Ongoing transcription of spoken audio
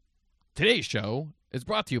Today's show is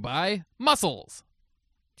brought to you by Muscles.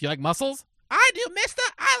 Do you like muscles? I do, mister.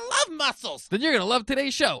 I love muscles. Then you're going to love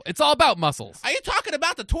today's show. It's all about muscles. Are you talking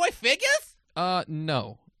about the toy figures?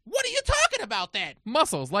 No. What are you talking about then?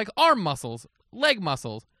 Muscles like arm muscles, leg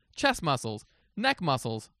muscles, chest muscles, neck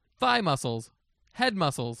muscles, thigh muscles, head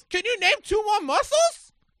muscles, Can you name 2 more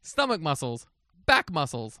muscles? stomach muscles, back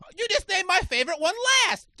muscles. You just named my favorite one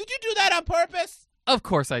last. Did you do that on purpose? Of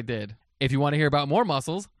course I did. If you want to hear about more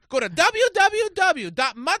muscles, Go to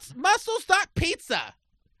www.muscles.pizza.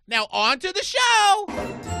 Now on to the show.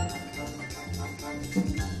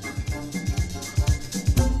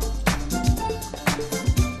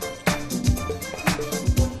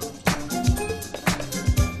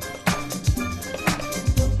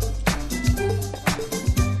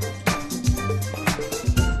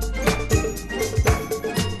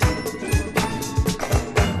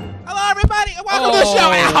 Hello, everybody, and welcome to the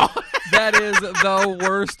show. Ow. That is the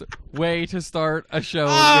worst way to start a show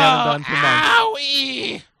we haven't done for months.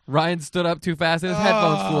 Owie. Ryan stood up too fast and his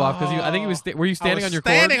headphones flew off because I think he was. Were you standing on your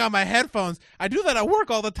cord? Standing on my headphones. I do that at work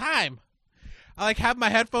all the time. I have my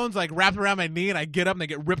headphones wrapped around my knee, and I get up and they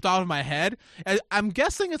get ripped off of my head. And I'm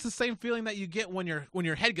guessing it's the same feeling that you get when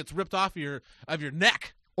your head gets ripped off of your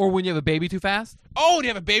neck. Or when you have a baby too fast Oh, do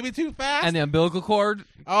you have a baby too fast? and the umbilical cord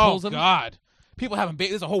oh pulls them. God, people having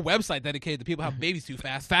babies. There's a whole website dedicated to people having babies too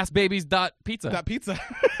fast. Fastbabies.pizza. That pizza.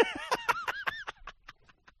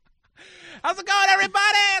 How's it going,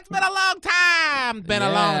 everybody? It's been a long time. Been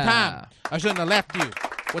a long time. I shouldn't have left you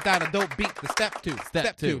without a dope beat. The step two.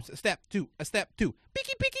 Step two. A step two.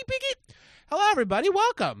 Peeky, peeky, peeky. Hello, everybody.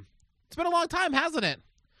 Welcome. It's been a long time, hasn't it?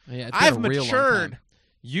 Yeah, it's been I've a real long matured. time.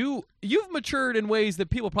 You've matured in ways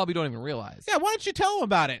that people probably don't even realize. Yeah, why don't you tell them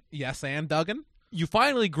about it? Yes, and Duggan? You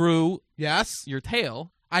finally grew Yes, your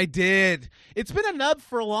tail. I did. It's been a nub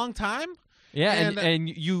for a long time. Yeah, And, and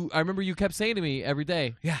you. I remember you kept saying to me every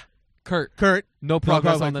day, Yeah. Kurt, Kurt. no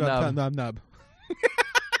progress on the nub. Nub.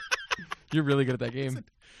 You're really good at that game.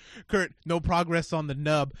 Kurt, no progress on the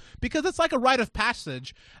nub, because it's like a rite of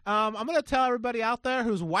passage. I'm going to tell everybody out there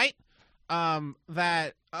who's white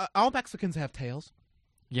that all Mexicans have tails.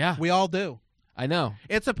 Yeah, We all do. I know.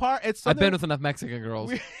 It's a part. It's I've something been with enough Mexican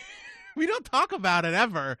girls. we don't talk about it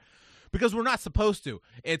ever because we're not supposed to.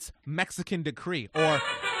 It's Mexican decree or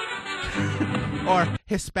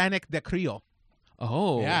Hispanic decreo.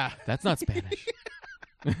 Oh, Yeah. that's not Spanish.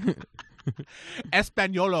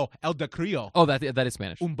 Españolo el decreo. Oh, that is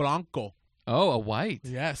Spanish. Un blanco. Oh, a white.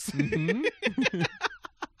 Yes. Mhm.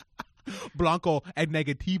 Blanco el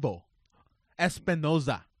negativo.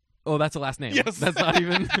 Espinoza. Oh, that's a last name. Yes. That's not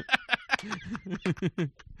even.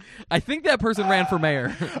 I think that person ran for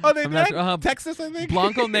mayor. Oh, they I'm not did? sure. Texas, I think.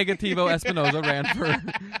 Blanco Negativo Espinoza ran for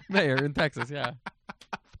mayor in Texas. Yeah.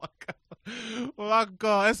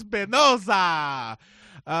 Blanco Espinoza.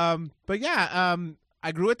 But yeah,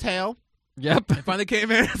 I grew a tail. Yep. I finally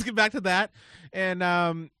came in. Let's get back to that.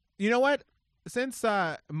 And you know what? Since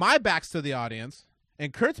my back's to the audience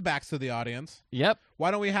and Kurt's back's to the audience, Yep.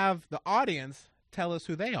 why don't we have the audience tell us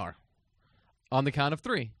who they are? On the count of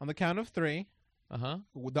 3. On the count of 3. Uh-huh.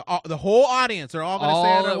 The whole audience are all going to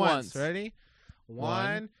say All it at at once. once. Ready?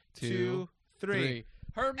 1, 2, 3.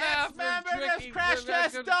 Ex-members of Crash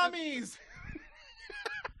Test Dummies.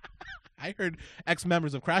 I heard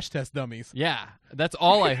ex-members of Crash Test Dummies. Yeah, that's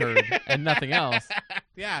all I heard and nothing else.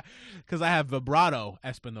 Yeah, because I have Vibrato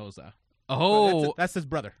Espinoza. Oh, That's his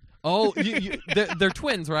brother. oh, they're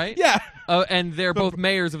twins, right? Yeah. And they're both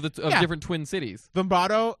mayors of Yeah. different twin cities.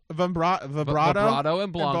 Vibrato Vibrato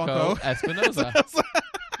and Blanco Espinoza.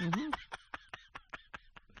 Mhm.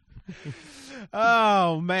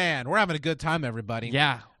 Oh, man. We're having a good time, everybody.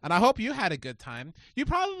 Yeah. And I hope you had a good time. You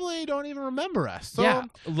probably don't even remember us. So Yeah.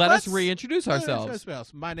 Let us let's- reintroduce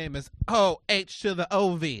ourselves. My name is OH to the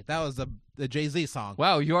OV. That was the Jay-Z song.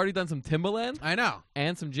 Wow, you already done some Timbaland I know.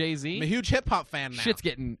 and some I'm a Jay-Z. huge hip-hop fan now. Shit's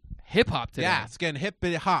getting hip-hop today. Yeah, it's getting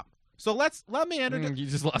hip-hop. So let me introduce... You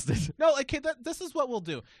just lost it. No, okay, this is what we'll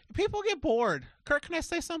do. People get bored. Kurt, can I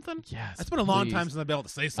say something? Yes, It's been a long please. time since I've been able to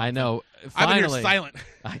say something. I know. I've been Finally. here silent.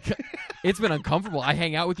 It's been uncomfortable. I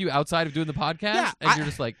hang out with you outside of doing the podcast, Yeah, and you're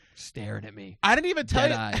just like staring at me. I didn't even tell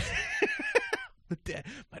Dead you. eyes.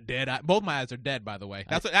 My dead eye. Both my eyes are dead, by the way.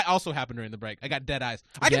 That also happened during the break. I got dead eyes.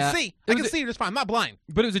 I Yeah. can see. It I was can see just fine. I'm not blind.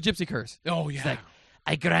 But it was a gypsy curse. Oh, yeah. It's like,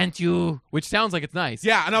 I grant you, which sounds like it's nice.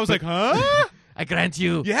 Yeah, and I was like, huh? I grant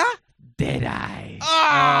you Yeah? dead eyes.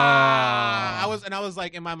 I was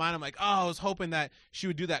like, in my mind, I'm like, I was hoping that she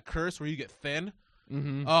would do that curse where you get thin.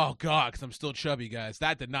 Mm-hmm. Oh, God, because I'm still chubby, guys.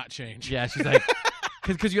 That did not change. Yeah, she's like,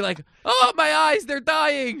 because you're like, oh, my eyes, they're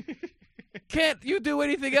dying. Can't you do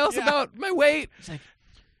anything else Yeah. about my weight? She's like,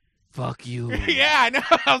 Fuck you. Yeah, I know.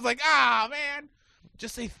 I was like, man,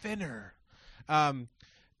 just say thinner.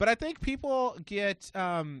 But I think people get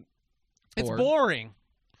it's Bored. boring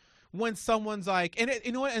when someone's like, and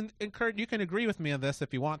you know what? And Kurt, you can agree with me on this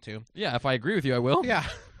if you want to. Yeah, if I agree with you, I will. Yeah,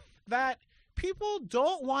 that people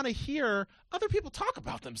don't want to hear other people talk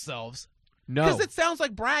about themselves No. because it sounds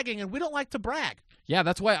like bragging, and we don't like to brag. Yeah,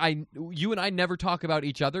 that's why you and I never talk about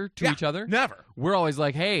each other to Yeah, each other. Never. We're always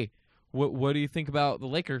like, hey, what do you think about the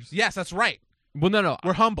Lakers? Yes, that's right. Well, no.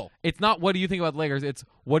 We're humble. It's not what do you think about the Lakers. It's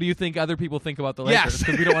what do you think other people think about the Yes. Lakers?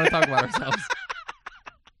 Because we don't want to talk about ourselves.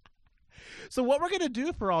 So what we're going to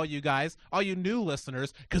do for all you guys, all you new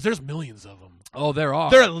listeners, because there's millions of them. Oh, there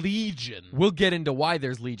are. They're a legion. We'll get into why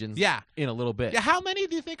there's legions Yeah. in a little bit. Yeah, how many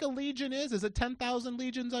do you think a legion is? Is it 10,000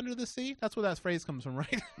 legions under the sea? That's where that phrase comes from,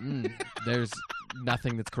 right? There's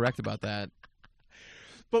nothing that's correct about that.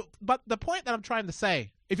 But the point that I'm trying to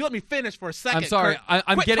say, if you let me finish for a second. I'm sorry. Kurt,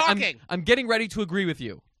 I'm quit getting talking. I'm getting ready to agree with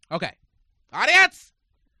you. Okay. Audience!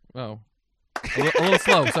 Oh. A little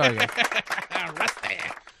slow. Sorry, guys. Rusty.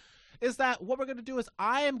 Is that what we're going to do is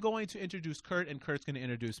I am going to introduce Kurt, and Kurt's going to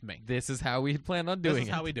introduce me. This is how we plan on doing This is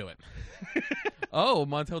it. how we do it. Oh,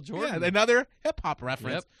 Montel Jordan. Yeah, another hip-hop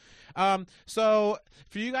reference. So,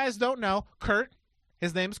 for you guys don't know, Kurt,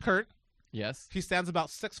 his name's Kurt. Yes. He stands about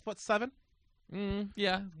 6'7".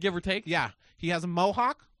 Yeah, give or take. Yeah. He has a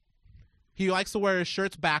mohawk. He likes to wear his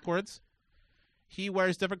shirts backwards. He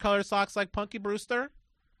wears different colored socks like Punky Brewster.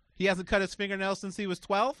 He hasn't cut his fingernails since he was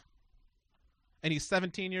 12. And he's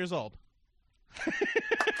 17 years old.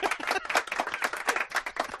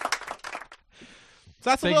 So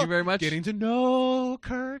that's Thank you very much. Getting to know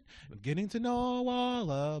Kurt. Getting to know all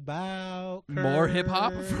about Kurt. More hip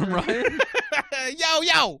hop from Ryan.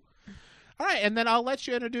 Yo. All right, and then I'll let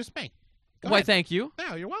you introduce me. Go Why, ahead. thank you.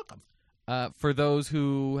 No, you're welcome. For those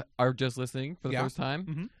who are just listening for the Yeah. first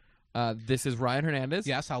time, Mhm. this is Ryan Hernandez.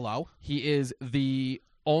 Yes, hello. He is the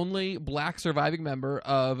only black surviving member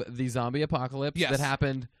of the zombie apocalypse Yes. that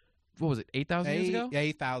happened, what was it, 8,000 years ago?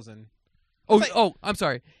 8,000. Oh, I'm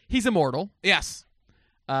sorry. He's immortal. Yes.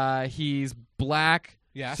 He's black,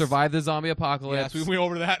 Yes. survived the zombie apocalypse. Yes, we went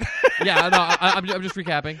over that. Yeah, no, I'm just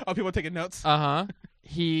recapping. Oh, people taking notes? Uh-huh.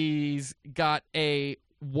 He's got a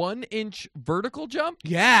 1-inch vertical jump,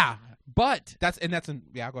 Yeah. but That's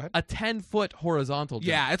yeah, go ahead. a 10-foot horizontal jump.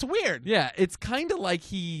 Yeah, it's weird. Yeah, it's kind of like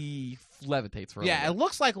he levitates for a Yeah, it little bit.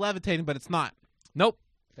 looks like levitating, but it's not. Nope.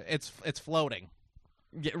 It's floating.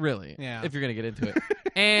 Yeah, really. Yeah. If you're going to get into it.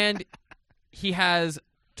 And he has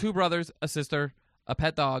 2 brothers, a sister, a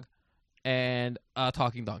pet dog, and a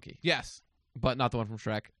talking donkey. Yes. But not the one from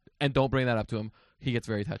Shrek. And don't bring that up to him. He gets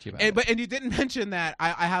very touchy about it. And you didn't mention that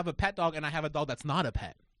I have a pet dog and I have a dog that's not a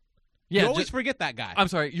pet. Yeah, you always forget that guy. I'm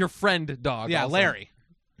sorry, your friend dog. Yeah, also. Larry.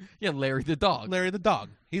 Yeah, Larry the dog. Larry the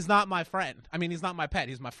dog. He's not my friend. I mean, he's not my pet.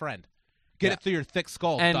 He's my friend. Get Yeah. it through your thick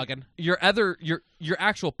skull, And Duggan. your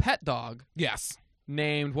actual pet dog Yes.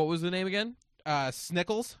 named, what was the name again?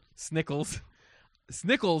 Snickles. Snickles.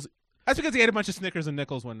 Snickles. That's because he ate a bunch of Snickers and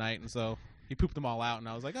Nickels one night, and so he pooped them all out, and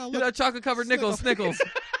I was like, oh, You look. know, chocolate covered Nickels. Snickles.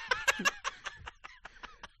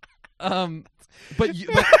 But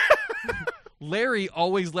Larry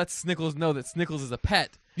always lets Snickles know that Snickles is a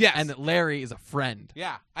pet. Yes. And that Larry is a friend.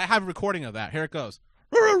 Yeah, I have a recording of that. Here it goes.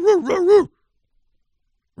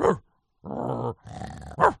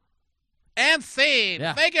 And scene.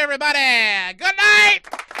 Yeah. Thank you, everybody. Good night.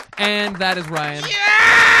 And that is Ryan.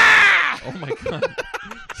 Yeah. Oh my god.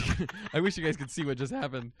 I wish you guys could see what just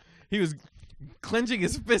happened. He was clenching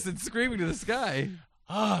his fist and screaming to the sky.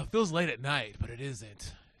 Oh, it feels late at night, but it isn't.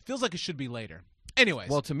 It feels like it should be later. Anyways.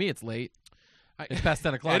 Well, to me, it's late. It's past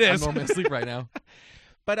 10 o'clock. It is. I'm normally asleep right now.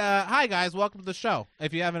 But hi, guys. Welcome to the show.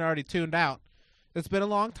 If you haven't already tuned out, it's been a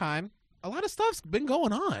long time. A lot of stuff's been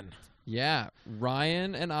going on. Yeah.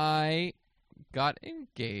 Ryan and I got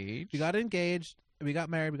engaged. We got engaged. We got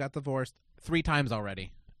married. We got divorced 3 times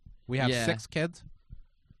already. We have 6 kids.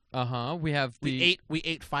 Uh-huh. We have We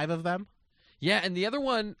ate 5 of them. Yeah, and the other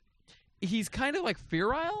one, he's kind of like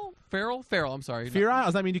feral. I'm sorry. Feral?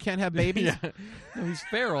 Does that mean you can't have babies? Yeah. No, he's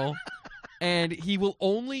feral. And he will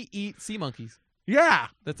only eat sea monkeys. Yeah.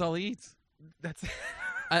 That's all he eats. That's.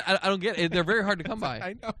 I don't get it. They're very hard to come by.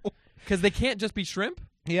 I know. Because they can't just be shrimp.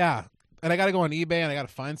 Yeah. And I got to go on eBay and I got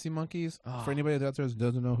to find sea monkeys. Oh. For anybody out there who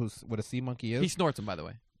doesn't know what a sea monkey is. He snorts them, by the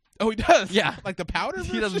way. Oh, he does? Yeah. Like the powder He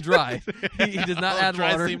version? doesn't dry. He does not add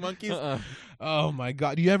dry water. sea monkeys? Uh-uh. Oh, my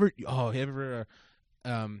God. You ever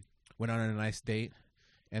went on a nice date?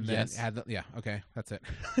 And then Yes. okay, that's it.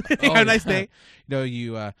 Oh, A nice yeah. date. You know,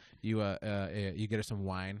 you get her some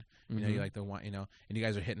wine, You know, you like the one, and you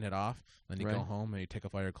guys are hitting it off. Then you go home and you take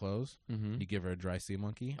off all your clothes. You give her a dry sea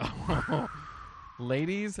monkey.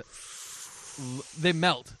 Ladies, they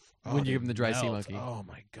melt when you give them the dry sea monkey. Oh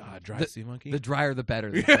my God, dry sea monkey. The drier, the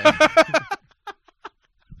better. They say.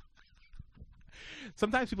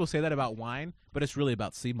 Sometimes people say that about wine, but it's really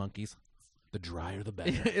about sea monkeys. The drier, the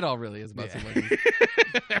better. It all really is about sea monkeys.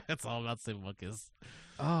 It's all about sea monkeys.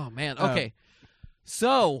 Oh man. Okay.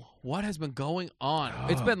 So what has been going on?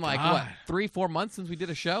 It's been like what, 3-4 months since we did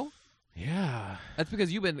a show. Yeah, that's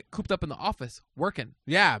because you've been cooped up in the office working.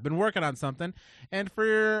 Yeah, I've been working on something. And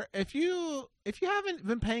if you haven't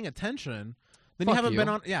been paying attention, then you haven't been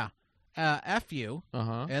on. Yeah, F you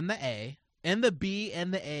and the A and the B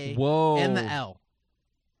and the A and the L.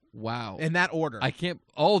 Wow. In that order. I can't.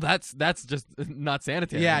 Oh, that's just not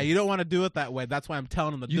sanitary. Yeah, you don't want to do it that way. That's why I'm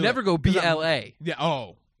telling them to do it. You never go BLA. Yeah.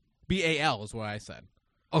 Oh, BAL is what I said.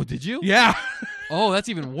 Oh, did you? Yeah. Oh, that's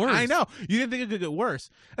even worse. I know. You didn't think it could get worse.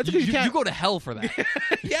 That's you go to hell for that.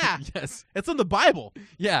 Yeah. Yes. It's in the Bible.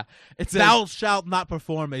 Yeah. It says, thou shalt not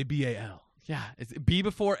perform a BAL. Yeah. It's B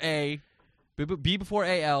before A. B before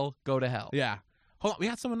AL. Go to hell. Yeah. Hold on. We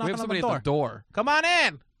got someone knocking on the door. We have somebody at the door. Come on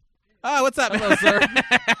in. Oh, what's up? Hello, sir.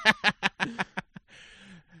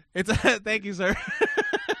 Thank you, sir.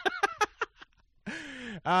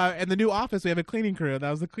 In the new office, we have a cleaning crew. That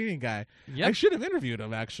was the cleaning guy. Yep. I should have interviewed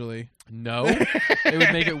him, actually. No. It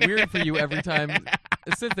would make it weird for you every time.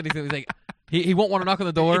 Since anything, he's like, he won't want to knock on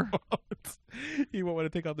the door. He won't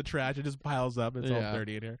want to take out the trash. It just piles up. It's all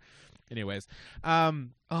dirty in here. Anyways.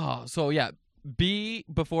 So yeah. B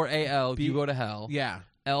before AL, you go to hell. Yeah.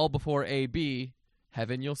 L before AB,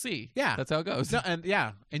 heaven you'll see. Yeah. That's how it goes. No,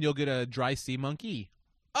 and you'll get a dry sea monkey.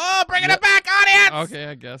 Oh, bringing it back, audience! Okay,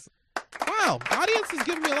 I guess. Wow, audience is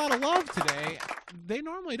giving me a lot of love today. They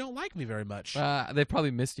normally don't like me very much. They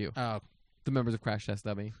probably missed you. Oh. The members of Crash Test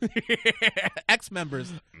Dummy.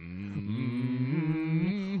 Ex-members.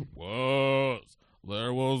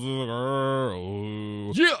 There was a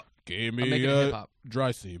girl who gave me a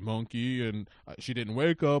dry sea monkey, and she didn't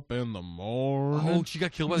wake up in the morning. Oh, she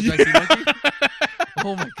got killed by the dry sea monkey?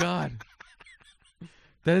 Oh, my God.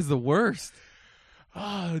 That is the worst.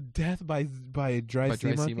 Oh, death by dry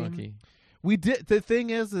sea monkey. We did. The thing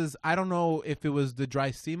is I don't know if it was the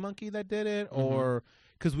dry sea monkey that did it, or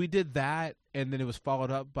because we did that, and then it was followed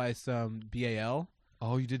up by some BAL.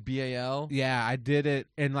 Oh, you did BAL? Yeah, I did it,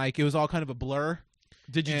 and like it was all kind of a blur.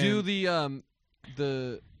 Did you do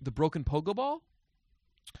the broken pogo ball?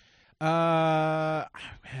 Man,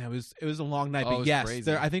 it was a long night, but yes,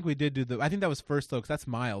 crazy. I think we did do the. I think that was first though, because that's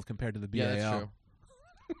mild compared to the BAL. Yeah, that's true.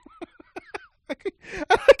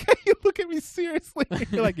 I like how you look at me seriously.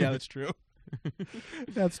 You're like, yeah, that's true.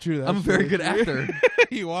 That's true. I'm a very good actor.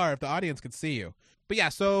 You are, if the audience could see you. But yeah,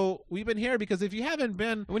 so we've been here because if you haven't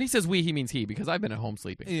been... When he says we, he means he, because I've been at home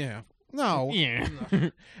sleeping. Yeah. No. Yeah.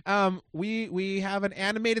 We have an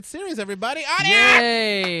animated series, everybody. Audience!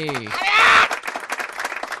 Yay!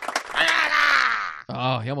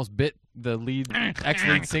 Oh, he almost bit the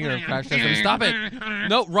ex-lead singer of Crash Test Dummy. Stop it!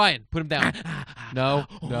 No, Ryan, put him down. No.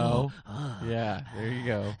 Yeah, there you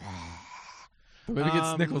go. Maybe get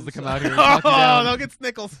Snickles to come out here and talk you down. They'll get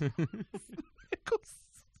Snickles.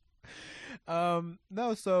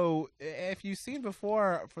 No, so if you've seen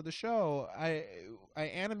before for the show, I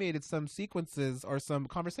animated some sequences or some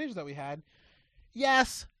conversations that we had.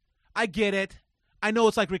 Yes, I get it. I know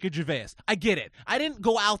it's like Ricky Gervais. I get it. I didn't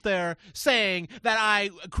go out there saying that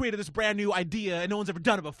I created this brand new idea and no one's ever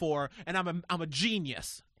done it before, and I'm a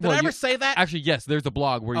genius. Did I ever say that? Actually, yes. There's a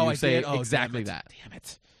blog where you say exactly that. Damn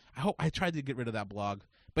it. I tried to get rid of that blog.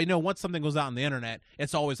 But once something goes out on the internet,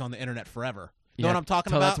 it's always on the internet forever. You know what I'm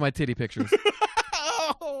talking about? Tell that to my titty pictures.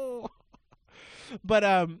 Oh.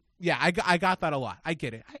 But yeah, I got that a lot. I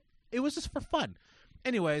get it. It was just for fun.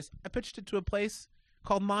 Anyways, I pitched it to a place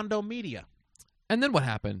called Mondo Media. And then what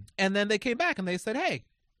happened? And then they came back and they said, hey,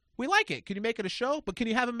 we like it. Can you make it a show? But can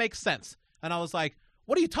you have it make sense? And I was like,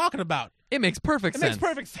 what are you talking about? It makes perfect sense. It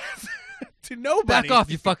makes perfect sense to nobody. Back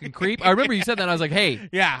off, you fucking creep. I remember you said that, and I was like, hey.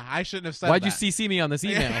 Yeah, I shouldn't have said why'd that. you CC me on this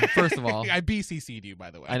email, first of all? I BCC'd you,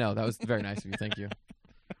 by the way. I know. That was very nice of you. Thank you.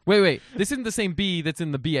 Wait. This isn't the same B that's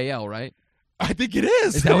in the BAL, right? I think it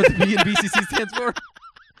is. Is that what the B in BCC stands for?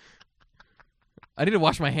 I need to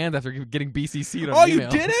wash my hands after getting BCC'd on email. Oh, you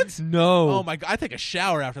didn't? No. Oh, my God. I take a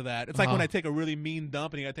shower after that. It's like when I take a really mean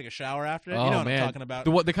dump and you got to take a shower after it. You know what I'm talking about.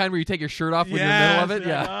 The kind where you take your shirt off when you're in the middle of it?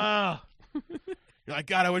 Yeah. You're like,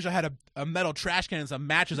 God, I wish I had a metal trash can and some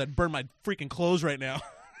matches that burn my freaking clothes right now.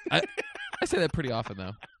 I say that pretty often,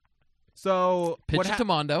 though. So pitch it to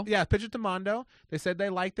Mondo. Yeah, pitch it to Mondo. They said they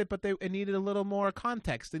liked it, but it needed a little more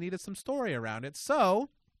context. They needed some story around it. So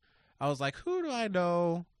I was like, who do I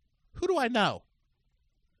know? Who do I know?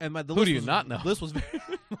 And the Who list do you was- not know? The list was very,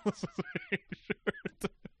 list was very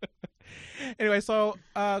short. Anyway, so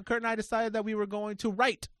Kurt and I decided that we were going to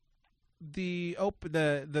write the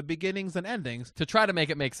beginnings and endings. To try to make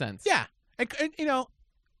it make sense. Yeah, and you know,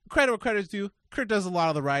 credit where credit's due. Kurt does a lot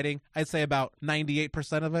of the writing. I'd say about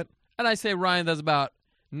 98% of it. And I say Ryan does about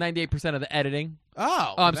 98% of the editing.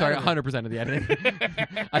 Oh, Oh, I'm sorry, that- 100% of the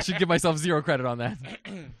editing. I should give myself 0 credit on that.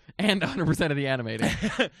 And 100% of the animating.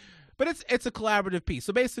 But it's a collaborative piece.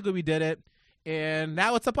 So basically, we did it, and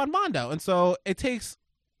now it's up on Mondo. And so it takes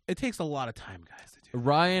a lot of time, guys, to do.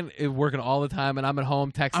 Ryan is working all the time, and I'm at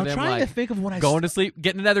home texting I'm him trying like, to think of when I going to sleep,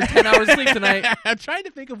 getting another 10 hours of sleep tonight. I'm trying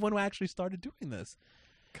to think of when I actually started doing this.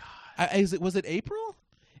 God, was it April?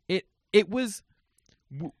 It was.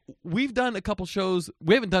 We've done a couple shows.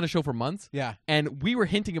 We haven't done a show for months, Yeah, and we were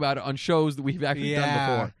hinting about it on shows that we've actually done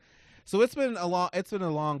before. So it's been a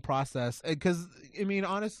long process because I mean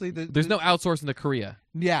honestly, There's no outsourcing to Korea.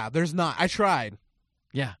 Yeah, there's not. I tried,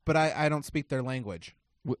 Yeah, but I don't speak their language,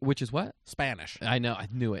 which is what? Spanish. I know. I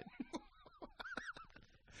knew it.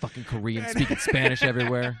 Fucking Korean speaking Spanish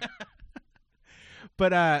everywhere.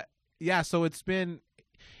 But yeah, so it's been,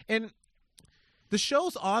 and the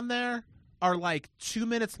shows on there are like 2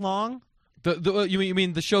 minutes long. You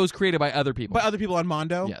mean the shows created by other people? But other people on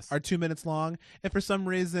Mondo Yes. are 2 minutes long. And for some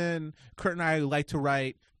reason, Kurt and I like to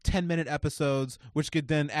write 10-minute episodes, which get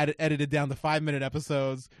then edited down to 5-minute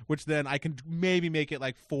episodes, which then I can maybe make it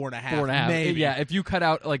like 4.5. 4.5. Maybe. Yeah, if you cut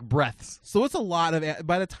out like breaths, So it's a lot of,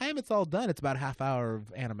 by the time it's all done, it's about a half hour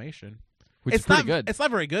of animation. which It's is pretty not, good. It's not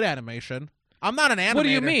very good animation. I'm not an animator. What do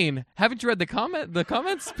you mean? Haven't you read the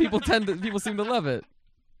comments? People seem to love it.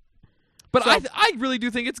 But So- I really do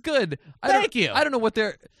think it's good. Thank you. I don't know what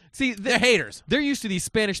they're They're haters. They're used to these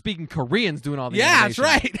Spanish-speaking Koreans doing all the Yeah, that's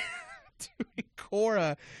animation. right. Doing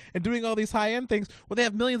Korra and doing all these high-end things. Well, they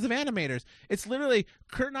have millions of animators. It's literally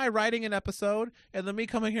Kurt and I writing an episode, and then me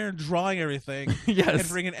coming here and drawing everything, and Yes.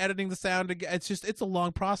 bringing editing the sound. It's a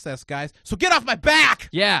long process, guys. So get off my back.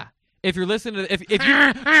 Yeah. If you're listening to if you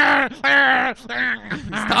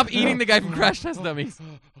stop eating the guy from Crash Test Dummies.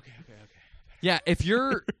 Okay. Yeah, if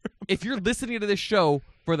you're listening to this show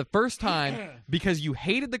for the first time because you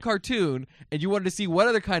hated the cartoon and you wanted to see what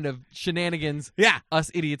other kind of shenanigans Yeah. us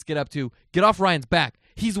idiots get up to, get off Ryan's back.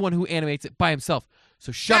 He's the one who animates it by himself.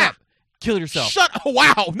 So shut Yeah. up. Kill yourself. Shut. Oh,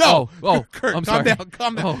 wow. No. Oh, Kurt, I'm calm sorry. down.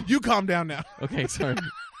 Calm down. Oh. You calm down now. Okay, sorry.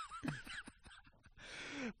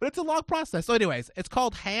 But it's a long process. So, anyways, it's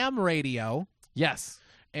called Ham Radio. Yes.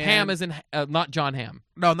 And Ham as in not John Ham,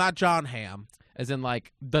 no, not John Ham. as in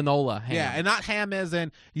like Danola Ham. Yeah, and not ham as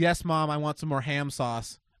in, yes, Mom, I want some more ham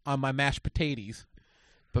sauce on my mashed potatoes.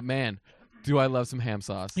 But man, do I love some ham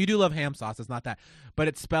sauce. You do love ham sauce. It's not that. But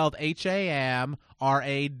it's spelled HAMRAIDO.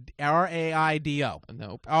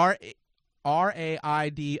 Nope.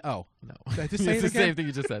 RAIDO. No. Did I just say It's it the again? same thing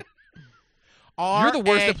you just said. You're the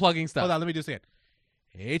worst at plugging stuff. Hold on, let me do it again.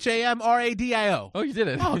 HAMRADIO. Oh, you did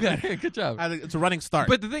it. Oh, good. Good job. It's a running start.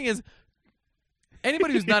 But the thing is,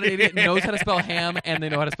 anybody who's not an idiot knows how to spell ham and they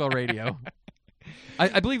know how to spell radio.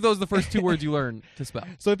 I believe those are the first 2 words you learn to spell.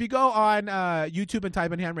 so if you go on YouTube and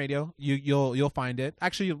type in ham radio, you'll find it.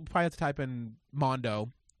 Actually, you'll probably have to type in Mondo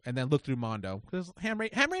and then look through Mondo because ham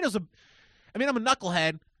radio's a. I mean, I'm a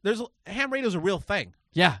knucklehead. Ham radio's a real thing.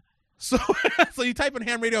 Yeah. So you type in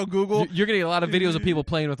ham radio on Google. You're getting a lot of videos of people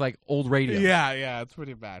playing with like old radio. Yeah, it's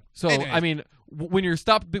pretty bad. So Anyways. I mean, when you're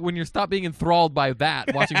stopped being enthralled by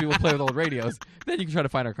that, watching people play with old radios, then you can try to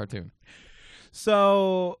find our cartoon.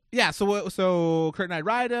 So yeah, so Kurt and I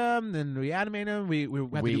write them, then we animate them. We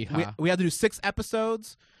have to do 6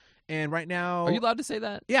 episodes, and right now, Are you allowed to say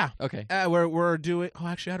that? yeah, Okay. we're doing. Oh,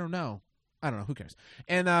 actually, I don't know. Who cares?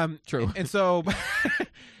 And True. And so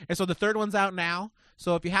and so the 3rd one's out now.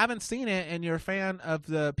 So if you haven't seen it and you're a fan of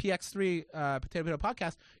the PX3 Potato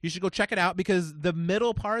podcast, you should go check it out because the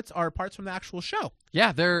middle parts are parts from the actual show.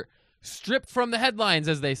 Yeah, they're stripped from the headlines,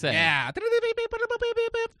 as they say. Yeah. Coming in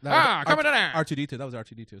there. R2D2. That was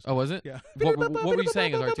R2D2. Oh, was it? Yeah. What were you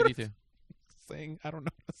saying as R2D2? Saying, I don't know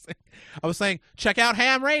what to say. I was saying, check out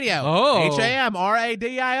Ham Radio. Oh.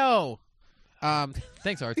 HAMRADIO.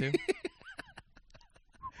 Thanks, R2.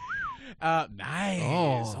 Nice.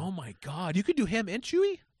 Oh. Oh my God. You could do him and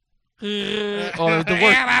Chewie? Oh, that was the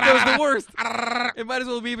worst. That was the worst. It might as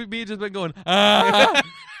well be me just been going, I'm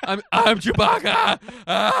Chewbacca.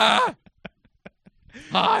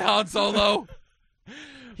 Hi, Han Solo.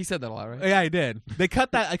 He said that a lot, right? Yeah, I did. They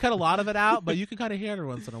cut that. I cut a lot of it out, but you can kind of hear it every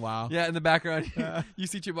once in a while. Yeah, in the background, you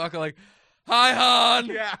see Chewbacca like, hi, Han.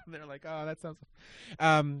 Yeah. They're like, oh, that sounds.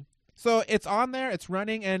 So it's on there, it's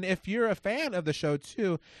running, and if you're a fan of the show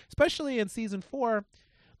too, especially in season 4,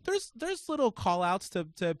 there's little call outs to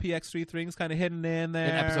PX3 things kind of hidden in there.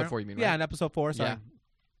 In episode 4, you mean, right? Yeah, in episode 4, sorry. Yeah.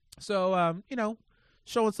 So,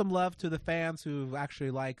 showing some love to the fans who actually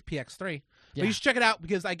like PX3. Yeah. But you should check it out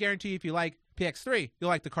because I guarantee you if you like PX3, you'll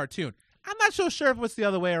like the cartoon. I'm not so sure if it's the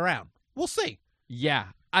other way around. We'll see. Yeah,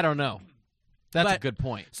 I don't know. That's a But- good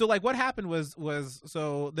point. So like what happened was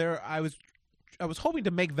so there I was hoping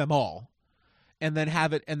to make them all and then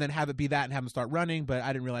have it be that and have them start running, but I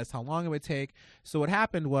didn't realize how long it would take. So what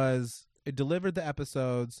happened was it delivered the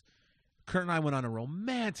episodes. Kurt and I went on a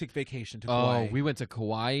romantic vacation to Kauai. Oh, we went to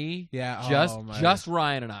Kauai. Yeah, Just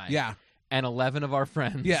Ryan and I. yeah. And 11 of our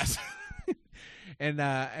friends. Yes.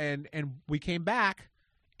 and we came back,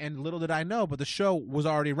 and little did I know, but the show was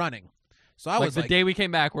already running. So I Like was the like, day we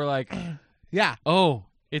came back, we're like, yeah, oh,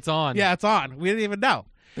 it's on. yeah, it's on. We didn't even know.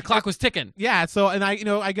 The clock was ticking. Yeah, so and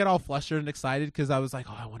I get all flustered and excited because I was like,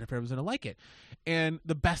 oh, I wonder if everyone's gonna like it. And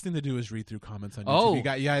the best thing to do is read through comments on YouTube. Oh. You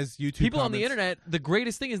guys YouTube People comments. on the internet, the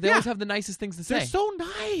greatest thing is they Yeah. always have the nicest things to They're say. so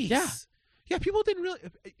nice. Yeah. Yeah, people didn't really.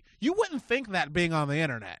 You wouldn't think that being on the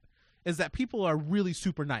internet is that people are really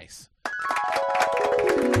super nice.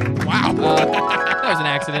 Wow. That was an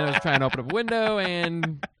accident. I was trying to open up a window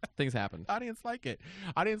and things happened. Audience like it.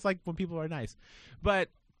 Audience like when people are nice. But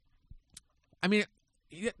I mean,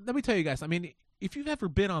 let me tell you guys. I mean, if you've ever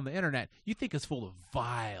been on the internet, you think it's full of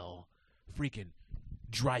vile, freaking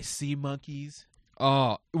dry sea monkeys,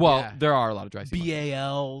 Oh, well, Yeah. there are a lot of dry sea monkeys.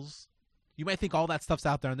 BALs. You might think all that stuff's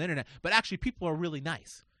out there on the internet, but actually, people are really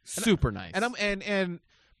nice. Super nice. And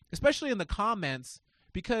especially in the comments,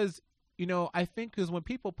 because I think because when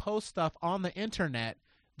people post stuff on the internet,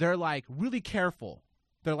 they're like really careful.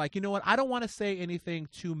 They're like, you know what? I don't want to say anything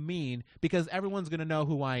too mean because everyone's gonna know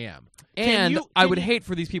who I am. And Can I would you- hate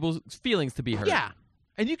for these people's feelings to be hurt. Yeah,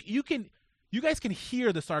 and you guys can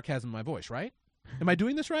hear the sarcasm in my voice, right? Am I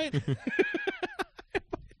doing this right?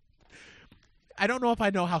 I don't know if I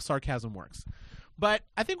know how sarcasm works, but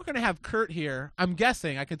I think we're gonna have Kurt here. I'm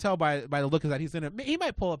guessing. I can tell by the look of that he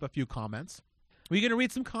might pull up a few comments. Are you gonna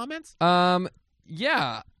read some comments?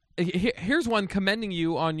 Yeah. Here's one commending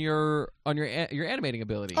you on your animating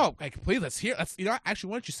ability. Oh, please, let's hear. Actually,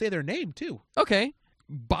 why don't you say their name too? Okay.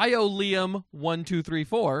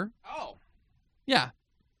 BioLiam1234. Oh, Yeah.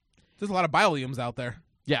 there's a lot of Bioliums out there.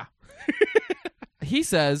 Yeah. He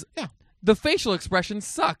says, Yeah. the facial expressions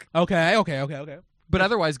suck, Okay. but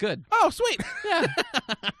otherwise good. Oh, sweet. Yeah.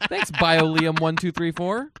 Thanks,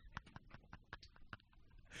 BioLiam1234.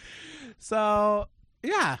 So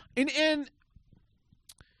yeah, and I'm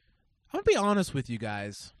gonna be honest with you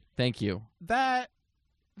guys. Thank you. That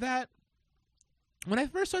when I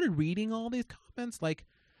first started reading all these comments, like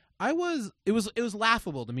it was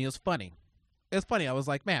laughable to me. It was funny. It's funny. I was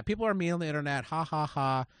like, man, people are mean on the internet. Ha ha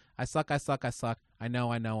ha. I suck. I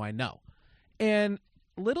know. And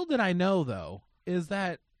little did I know though is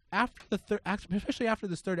that especially after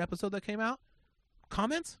this third episode that came out,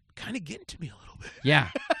 comments kind of getting to me a little bit. Yeah.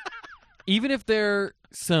 Even if they're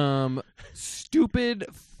some stupid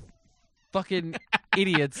fucking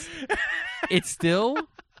idiots, it still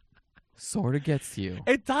sort of gets to you.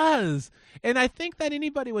 It does. And I think that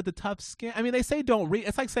anybody with a tough skin, I mean, they say don't read.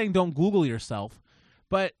 It's like saying don't Google yourself.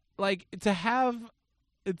 But like to have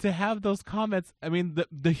those comments, I mean,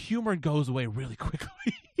 the humor goes away really quickly.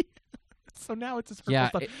 So now it's just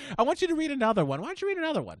hurtful stuff. I want you to read another one. Why don't you read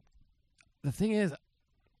another one? The thing is,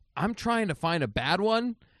 I'm trying to find a bad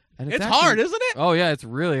one. And It's actually hard, isn't it? Oh, yeah, it's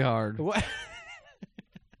really hard. What?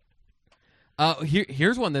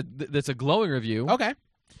 Here's one that's a glowing review. Okay.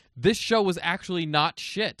 This show was actually not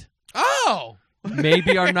shit. Oh!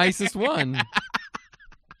 Maybe our nicest one.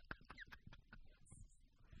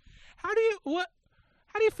 How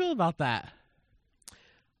do you feel about that?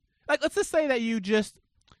 Like, let's just say that you just,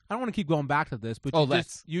 I don't want to keep going back to this, but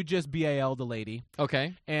you just BAL'd the lady.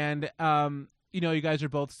 Okay. And, you guys are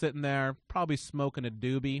both sitting there probably smoking a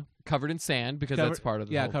doobie. Covered in sand because that's part of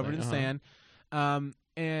the whole covered thing. in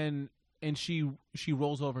sand. And she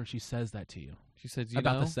rolls over and she says that to you. She says,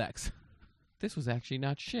 about the sex. This was actually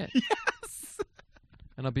not shit. Yes.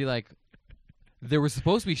 And I'll be like, there was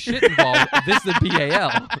supposed to be shit involved. This is the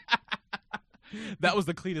BAL. That was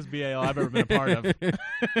the cleanest BAL I've ever been a part of.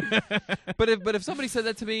 But if somebody said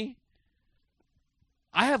that to me,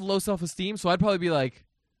 I have low self-esteem, so I'd probably be like,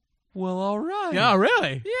 well, all right. Yeah,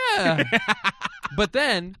 really? Yeah. But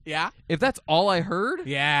then, Yeah. if that's all I heard,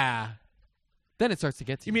 Yeah. then it starts to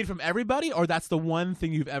get to You mean from everybody, or that's the one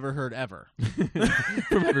thing you've ever heard ever?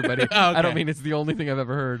 from everybody. Oh, okay. I don't mean it's the only thing I've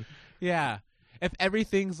ever heard. Yeah. If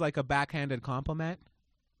everything's like a backhanded compliment,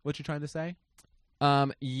 what you trying to say?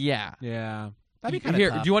 Yeah. Yeah. That'd be kind of Here,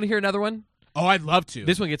 tough. do you want to hear another one? Oh, I'd love to.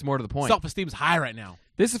 This one gets more to the point. Self-esteem's high right now.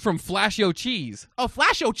 This is from Flashio Cheese. Oh,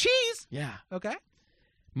 Flashio Cheese. Yeah. Okay.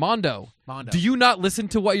 Mondo. Mondo. Do you not listen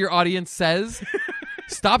to what your audience says?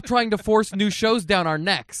 Stop trying to force new shows down our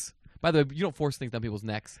necks. By the way, you don't force things down people's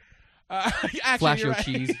necks. Actually, Flashio you're right.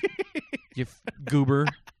 Cheese. You goober.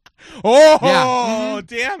 Oh, Yeah.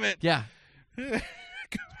 damn it. Yeah.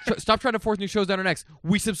 Stop trying to force new shows down our necks.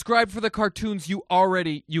 We subscribe for the cartoons you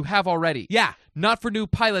have already. Yeah. Not for new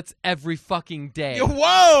pilots every fucking day.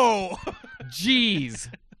 Whoa.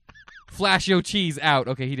 Jeez. Flashio Cheese out.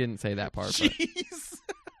 Okay, he didn't say that part. But. Jeez.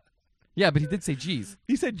 Yeah, but he did say G's.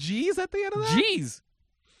 He said G's at the end of that? G's.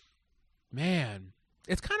 Man.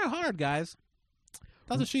 It's kind of hard, guys.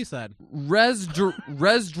 That's what she said.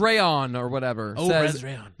 Resdrayon or whatever says,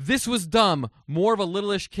 Resrayon. this was dumb. More of a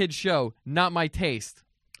littleish kid show. Not my taste.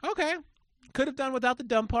 Okay. Could have done without the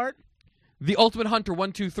dumb part. The Ultimate Hunter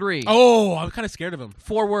 123. Oh, I'm kind of scared of him.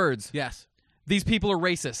 4 words. Yes. These people are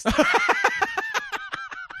racist.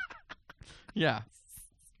 Yeah.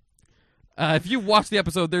 If you watch the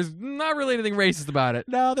episode, there's not really anything racist about it.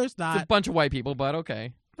 No, there's It's a not. bunch of white people, but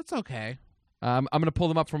okay. That's okay. I'm going to pull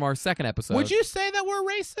them up from our second episode. Would you say that we're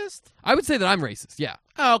racist? I would say that I'm racist, yeah.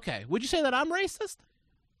 Oh, okay. Would you say that I'm racist?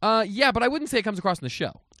 Yeah, but I wouldn't say it comes across in the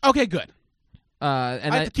show. Okay, good.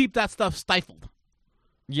 And I have to keep that stuff stifled.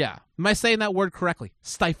 yeah. Am I saying that word correctly?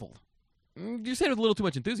 Stifled. You said it with a little too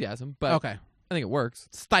much enthusiasm, but Okay. I think it works.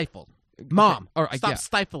 Stifled. Mom, All right, stop yeah.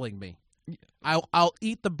 stifling me. I'll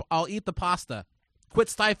eat the pasta. Quit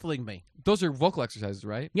stifling me. Those are vocal exercises,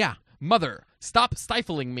 right? Yeah. Mother, stop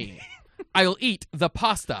stifling me. I'll eat the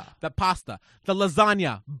pasta. The pasta. The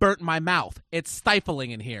lasagna burnt my mouth. It's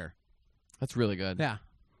stifling in here. That's really good. Yeah.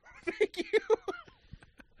 Thank you.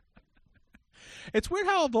 It's weird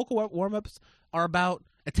how vocal warm-ups are about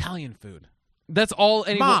Italian food. That's all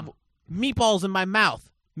anyone... Mom, meatballs in my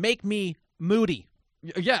mouth make me moody.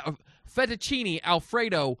 Yeah, fettuccine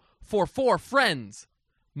Alfredo for 4 friends.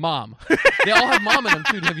 Mom. They all have mom in them,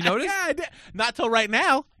 too. Have you noticed? Yeah, I did. Not till right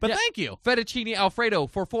now, but Yeah. thank you. Fettuccine Alfredo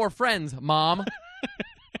for 4 friends, Mom.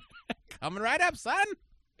 Coming right up, son.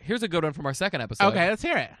 Here's a good one from our second episode. Okay, let's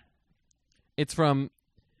hear it. It's from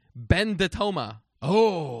Ben Datoma.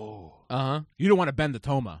 Oh. Uh-huh. You don't want to bend the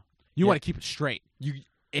toma. You Yeah. want to keep it straight.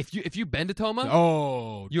 If you bend Datoma,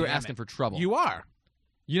 Oh, you're damn asking it. for trouble. You are.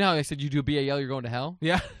 You know how I said you do a BAL, you're going to hell?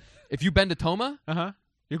 Yeah. If you bend Datoma, Uh-huh.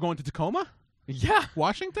 You're going to Tacoma? yeah.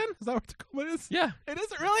 Washington? Is that where Tacoma is? Yeah. It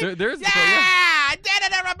isn't really? There's yeah! Tacoma, yeah. I did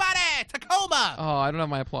it, everybody! Tacoma! Oh, I don't have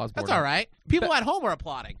my applause board. That's all right. People at home are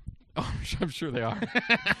applauding. Oh, I'm sure they are.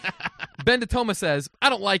 Ben Datoma says, I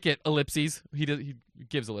don't like it, ellipses. He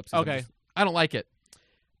gives ellipses. Okay. I don't like it.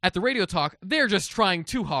 At the radio talk, they're just trying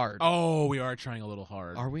too hard. Oh, we are trying a little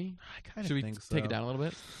hard. Are we? I kind of Should we think so. take it down a little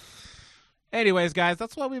bit? Anyways, guys,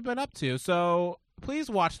 that's what we've been up to. So please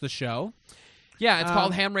watch the show. Yeah, it's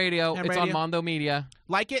called Ham Radio. Ham It's on Radio. Mondo Media.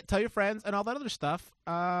 Like it, tell your friends, and all that other stuff.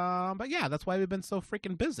 But yeah, that's why we've been so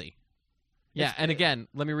freaking busy. Yeah, and again,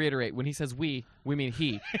 let me reiterate. When he says we mean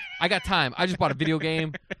he. I got time. I just bought a video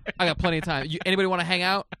game. I got plenty of time. Anybody want to hang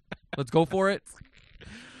out? Let's go for it.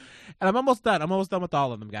 And I'm almost done. I'm almost done with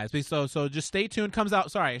all of them, guys. So just stay tuned. Comes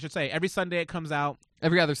out. Sorry, I should say every Sunday it comes out.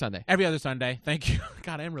 Every other Sunday. Every other Sunday. Thank you.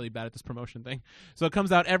 God, I am really bad at this promotion thing. So it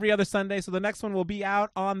comes out every other Sunday. So the next one will be out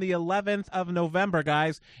on the 11th of November,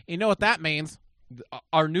 guys. You know what that means?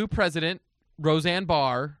 Our new president, Roseanne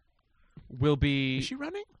Barr, will be... Is she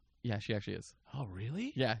running? Yeah, she actually is. Oh,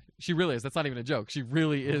 really? Yeah, she really is. That's not even a joke. She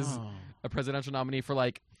really is Oh. a presidential nominee for,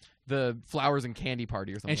 like, the Flowers and Candy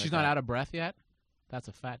Party or something And she's like not that. out of breath yet? That's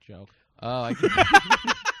a fat joke. Oh, I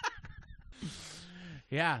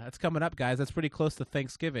Yeah, that's coming up, guys. That's pretty close to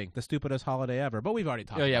Thanksgiving, the stupidest holiday ever. But we've already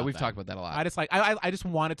talked about Oh, yeah, that. we've talked about that a lot. I just I just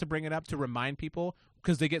wanted to bring it up to remind people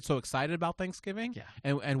because they get so excited about Thanksgiving. Yeah.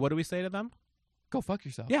 And what do we say to them? Go fuck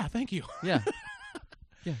yourself. Yeah, thank you. Yeah.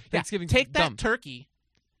 Yeah. Thanksgiving. Take that dumb. turkey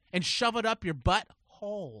and shove it up your butt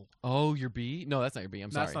hole. Oh, your bee? No, that's not your bee.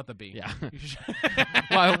 I'm sorry. That's not the bee. Yeah. You should-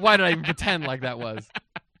 why did I even pretend like that was?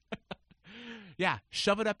 Yeah,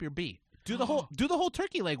 shove it up your bee. Do the whole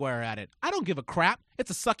turkey leg while you're at it. I don't give a crap.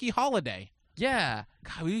 It's a sucky holiday. Yeah.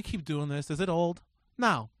 God, will you keep doing this? Is it old?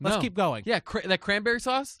 No. Let's No. keep going. Yeah, that cranberry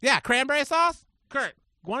sauce? Yeah, cranberry sauce? Kurt,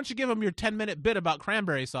 why don't you give them your 10-minute bit about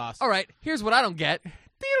cranberry sauce? All right, here's what I don't get.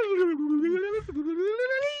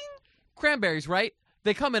 Cranberries, right?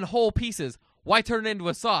 They come in whole pieces. Why turn it into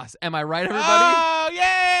a sauce? Am I right, everybody? Oh,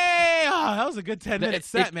 yay! Oh, that was a good 10-minute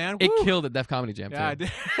set, it, man. It Woo. killed at Def Comedy Jam, Yeah, I too.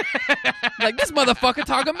 did. Like, this motherfucker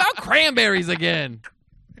talking about cranberries again.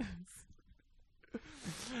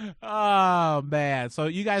 Oh man! So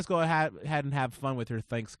you guys go ahead and have fun with your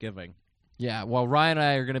Thanksgiving. Yeah, well, Ryan and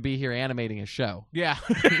I are going to be here animating a show. Yeah.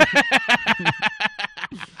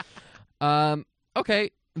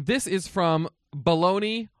 Okay, this is from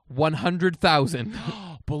Baloney 100,000.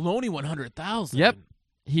 Baloney 100,000. Yep.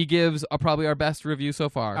 He gives probably our best review so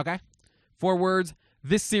far. Okay. 4 words.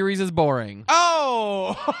 This series is boring.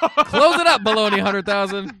 Oh. Close it up, Baloney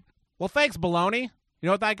 100,000. Well, thanks, Baloney. You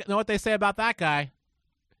know what they say about that guy?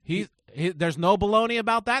 There's no baloney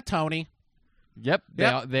about that, Tony. Yep.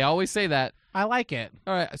 They always say that. I like it.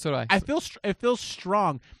 All right, so do I. It feels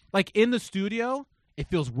strong. Like in the studio, it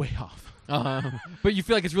feels way off. But you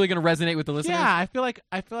feel like it's really going to resonate with the listeners? Yeah, I feel like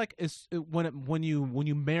when you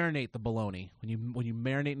marinate the bologna, when you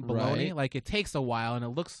marinate in bologna, Right. like it takes a while and it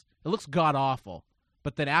looks god awful.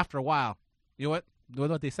 But then after a while, you know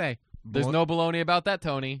what they say? There's no baloney about that,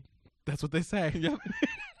 Tony. That's what they say. Yep.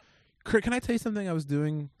 Kurt, can I tell you something I was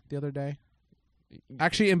doing the other day?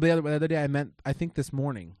 Actually, the other day I think this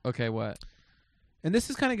morning. Okay, what? And this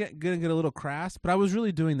is kind of going to get a little crass, but I was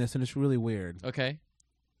really doing this, and it's really weird. Okay.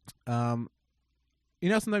 You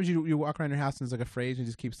know, sometimes you walk around your house and there's like a phrase and you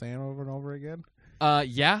just keep saying it over and over again.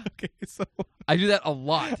 Yeah. Okay, so I do that a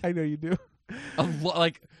lot. I know you do. A lot,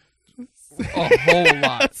 like a whole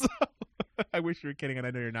lot. I wish you were kidding, and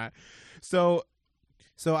I know you're not. So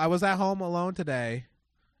I was at home alone today,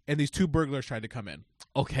 and these 2 burglars tried to come in.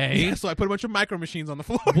 Okay. Yeah, so I put a bunch of micro machines on the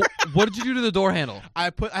floor. What did you do to the door handle?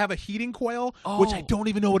 I have a heating coil, which I Oh. don't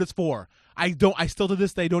even know what it's for. I still to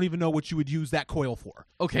this day don't even know what you would use that coil for.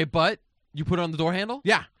 Okay, but you put it on the door handle?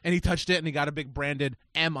 Yeah, and he touched it, and he got a big branded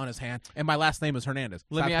M on his hand, and my last name is Hernandez.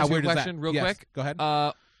 Let me How ask you a weird is that? question real Yes, quick. Go ahead.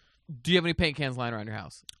 Do you have any paint cans lying around your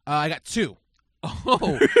house? I got 2.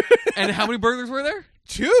 Oh. And how many burglars were there?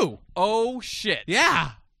 2? Oh, shit.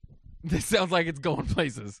 Yeah. This sounds like it's going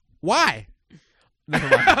places. Why? Never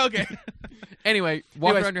mind. Okay. Anyway,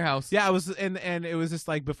 walk Anyways, around your house. Yeah, I was, and it was just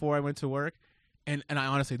like before I went to work, and I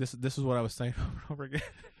honestly, this is what I was saying over and over again.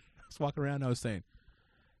 I was walking around, and I was saying,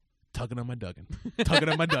 tugging on my Duggan, tugging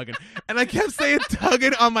on my Duggan, and I kept saying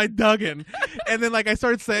tugging on my Duggan, and then like I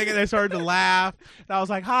started saying it, and I started to laugh, and I was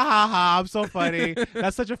like, ha ha ha, I'm so funny.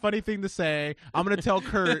 That's such a funny thing to say. I'm gonna tell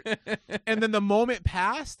Kurt, and then the moment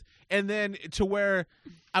passed, and then to where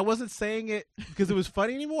I wasn't saying it because it was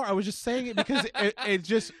funny anymore. I was just saying it because it Like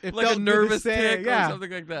felt a good to nervous say. tick Yeah. or something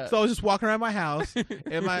like that. So I was just walking around my house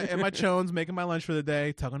in my chones, making my lunch for the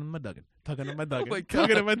day, tugging on my Duggan, tugging on my Duggan, my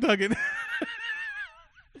tugging God. on my Duggan.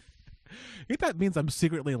 I think that means I'm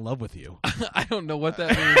secretly in love with you. I don't know what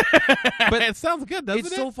that means. But it sounds good, doesn't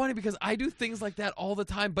It's it? so funny because I do things like that all the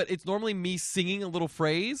time, but it's normally me singing a little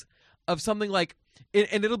phrase of something like,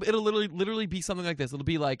 and it'll literally be something like this. It'll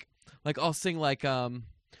be like I'll sing like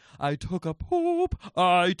I took a poop.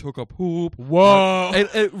 Whoa.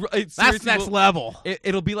 It's That's next level.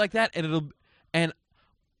 It'll be like that, and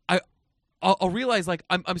I'll realize like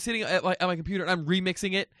I'm sitting at my computer and I'm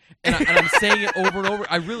remixing it and I'm saying it over and over.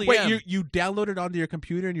 I really Wait, am. you download it onto your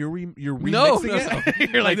computer and you're remixing No. it?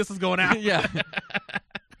 You're like, this is going out. Yeah.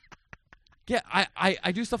 Yeah,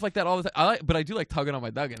 I do stuff like that all the time. But I do like tugging on my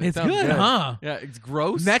Duggan. It It's sounds good, huh? Yeah, it's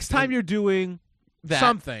gross. Next time you're doing That.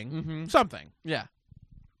 something, Yeah.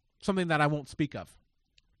 something that I won't speak of,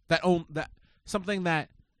 something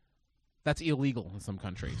that's illegal in some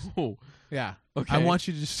countries. Oh, Yeah. okay. I want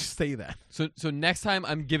you to just say that. So next time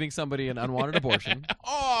I'm giving somebody an unwanted abortion.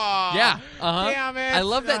 Oh. Yeah. Uh-huh. Damn it. I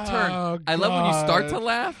love that turn. Oh, I love when you start to God.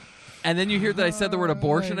 laugh and then you hear that I said the word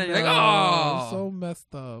abortion and you're like, I know. oh. I'm so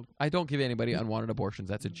messed up. I don't give anybody unwanted abortions.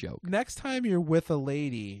 That's a joke. Next time you're with a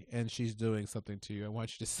lady and she's doing something to you, I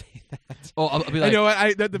want you to say that. Oh, I'll be You like, know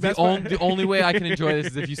what? The best part- the only way I can enjoy this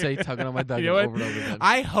is if you say tugging on my Duggan You know what? over and over again.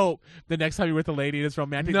 I hope the next time you're with a lady and it's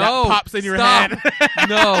romantic, No, that pops in your stop. head.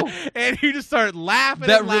 No. And you just start laughing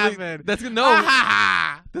That and really, laughing. that's gonna, Ah, no, ha,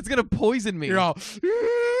 ha. that's gonna poison me. You're all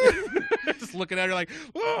just looking at her like,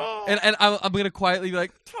 oh. And I'm gonna quietly be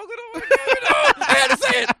like, tugging on my Duggan. Oh, I had to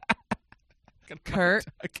say it. Kurt,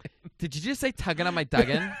 did you just say tugging on my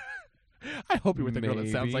Duggan? I hope you're with a girl that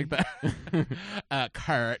sounds like Maybe. that.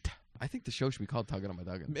 Kurt. I think the show should be called Tugging on My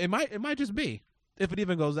Duggan. It might just be. If it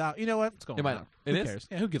even goes out. You know what? It's going It might out. not. It Who is? cares?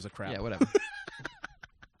 Yeah, who gives a crap? Yeah, whatever.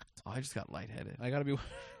 Oh, I just got lightheaded. I gotta be.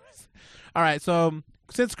 All right, so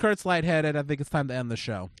since Kurt's lightheaded, I think it's time to end the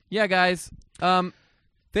show. Yeah, guys.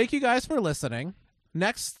 Thank you guys for listening.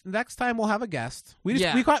 Next time we'll have a guest. We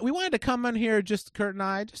wanted to come on here, just Kurt and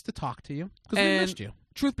I, just to talk to you because we And- missed you.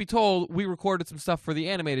 Truth be told, we recorded some stuff for the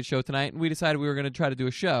animated show tonight, and we decided we were going to try to do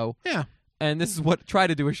a show. Yeah. And this is what try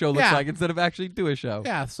to do a show looks Yeah. like instead of actually do a show.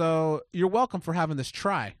 Yeah, so you're welcome for having this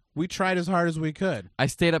try. We tried as hard as we could. I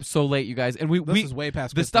stayed up so late, you guys, and This is way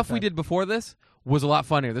past the stuff we bedtime. did before this was a lot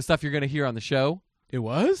funnier. The stuff you're going to hear on the show. It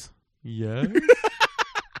was? Yeah.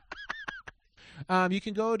 You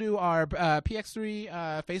can go to our PX3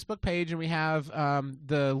 Facebook page, and we have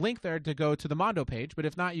the link there to go to the Mondo page. But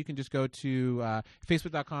if not, you can just go to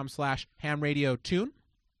facebook.com/hamradiotune.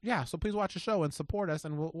 Yeah, so please watch the show and support us,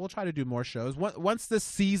 and we'll try to do more shows. Once this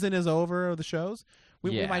season is over of the shows,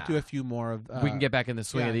 we might do a few more of. We can get back in the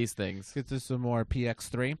swing of these things. Get to some more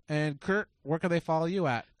PX3. And Kurt, where can they follow you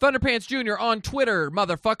at? Thunderpants Jr. on Twitter,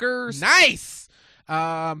 motherfuckers. Nice.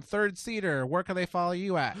 Third Seater, where can they follow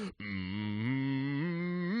you at?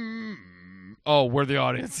 Oh, we're the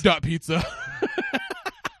audience. Pizza.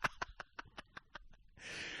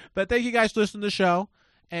 But thank you guys for listening to the show.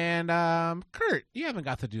 And Kurt, you haven't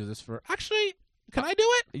got to do this for. Actually, can I do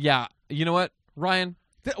it? Yeah. You know what, Ryan?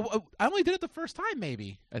 I only did it the first time,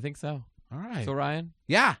 maybe. I think so. All right. So, Ryan,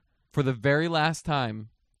 Yeah. for the very last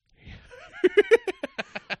time,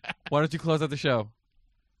 why don't you close out the show?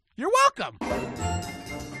 You're welcome.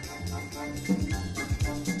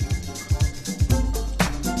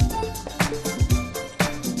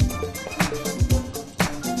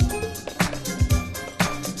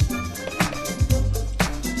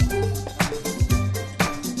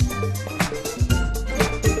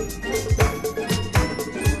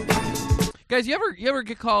 Guys, you ever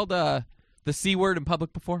get called the C word in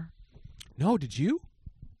public before? No, did you?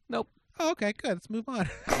 Nope. Oh, okay, good. Let's move on.